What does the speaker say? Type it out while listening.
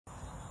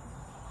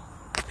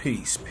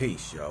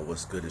Peace, y'all.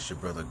 What's good? It's your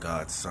brother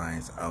God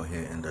Science out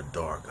here in the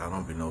dark. I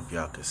don't even know if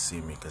y'all can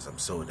see me because I'm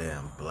so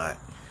damn black.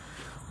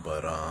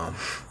 But I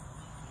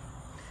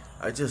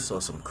just saw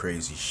some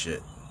crazy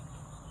shit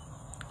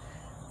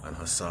on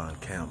Hassan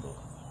Campbell,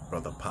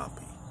 brother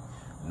Poppy.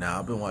 Now,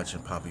 I've been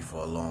watching Poppy for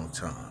a long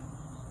time,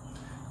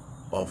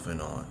 off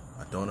and on.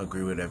 I don't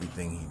agree with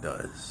everything he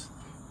does.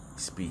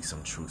 He speaks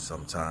some truth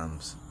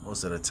sometimes.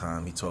 Most of the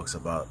time, he talks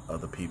about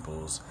other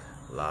people's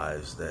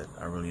lives that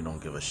I really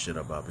don't give a shit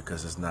about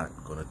because it's not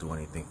gonna do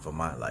anything for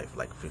my life,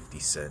 like 50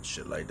 Cent,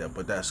 shit like that.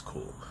 But that's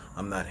cool.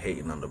 I'm not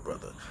hating on the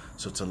brother.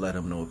 So to let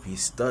him know, if he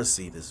does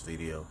see this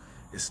video,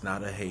 it's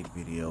not a hate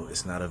video.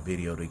 It's not a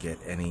video to get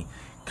any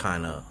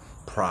kind of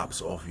props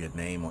off your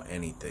name or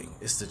anything.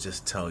 It's to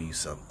just tell you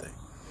something.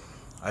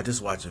 I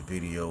just watched a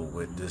video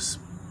with this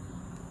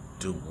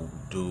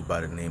dude by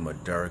the name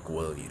of Derek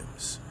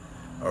Williams.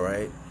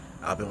 Alright?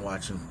 I've been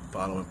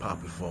following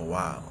Poppy for a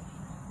while.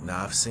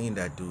 Now, I've seen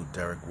that dude,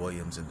 Derek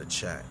Williams, in the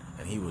chat,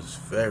 and he was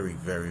very,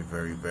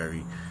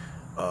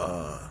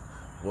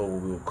 what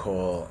we would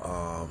call,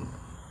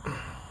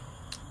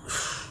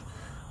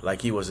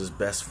 like he was his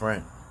best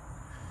friend.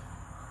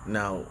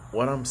 Now,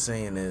 what I'm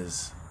saying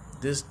is,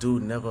 this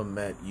dude never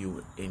met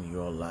you in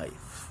your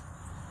life.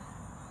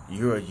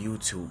 You're a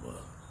YouTuber,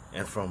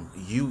 and from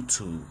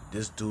YouTube,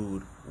 this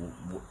dude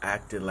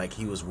acted like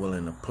he was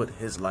willing to put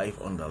his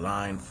life on the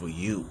line for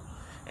you.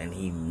 And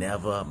he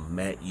never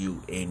met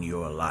you in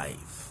your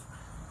life.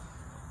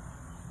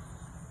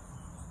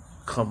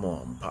 Come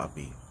on,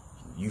 Poppy.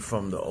 You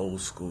from the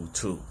old school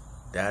too.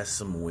 That's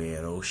some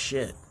weirdo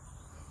shit.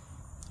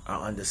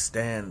 I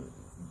understand,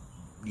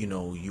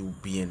 you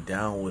being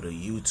down with a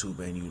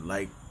YouTuber and you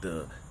like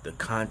the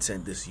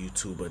content this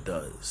YouTuber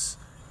does.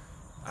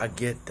 I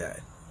get that.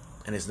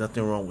 And there's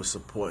nothing wrong with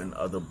supporting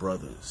other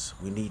brothers.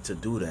 We need to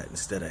do that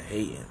instead of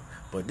hating.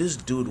 But this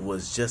dude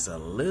was just a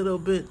little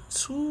bit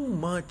too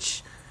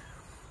much.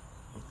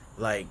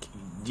 Like,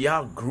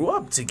 y'all grew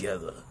up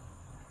together.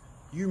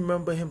 You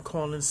remember him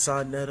calling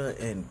Sarnetta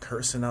and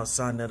cursing out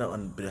Sarnetta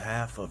on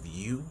behalf of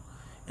you?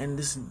 And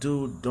this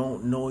dude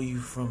don't know you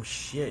from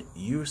shit.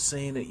 You're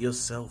saying it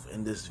yourself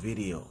in this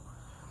video.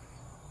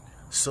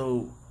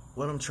 So,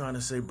 what I'm trying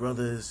to say,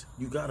 brother, is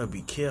you gotta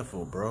be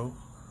careful, bro.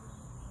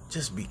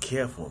 Just be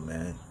careful,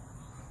 man.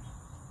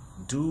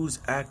 Dudes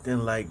acting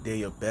like they're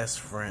your best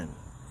friend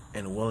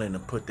and willing to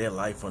put their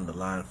life on the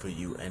line for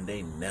you, and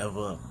they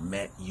never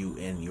met you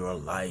in your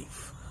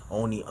life,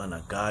 only on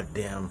a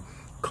goddamn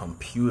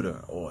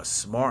computer or a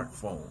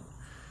smartphone.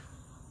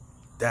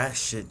 That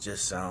shit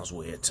just sounds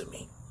weird to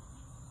me.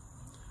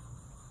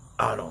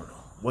 I don't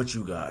know. What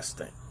you guys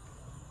think?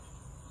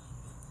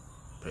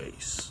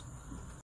 Peace.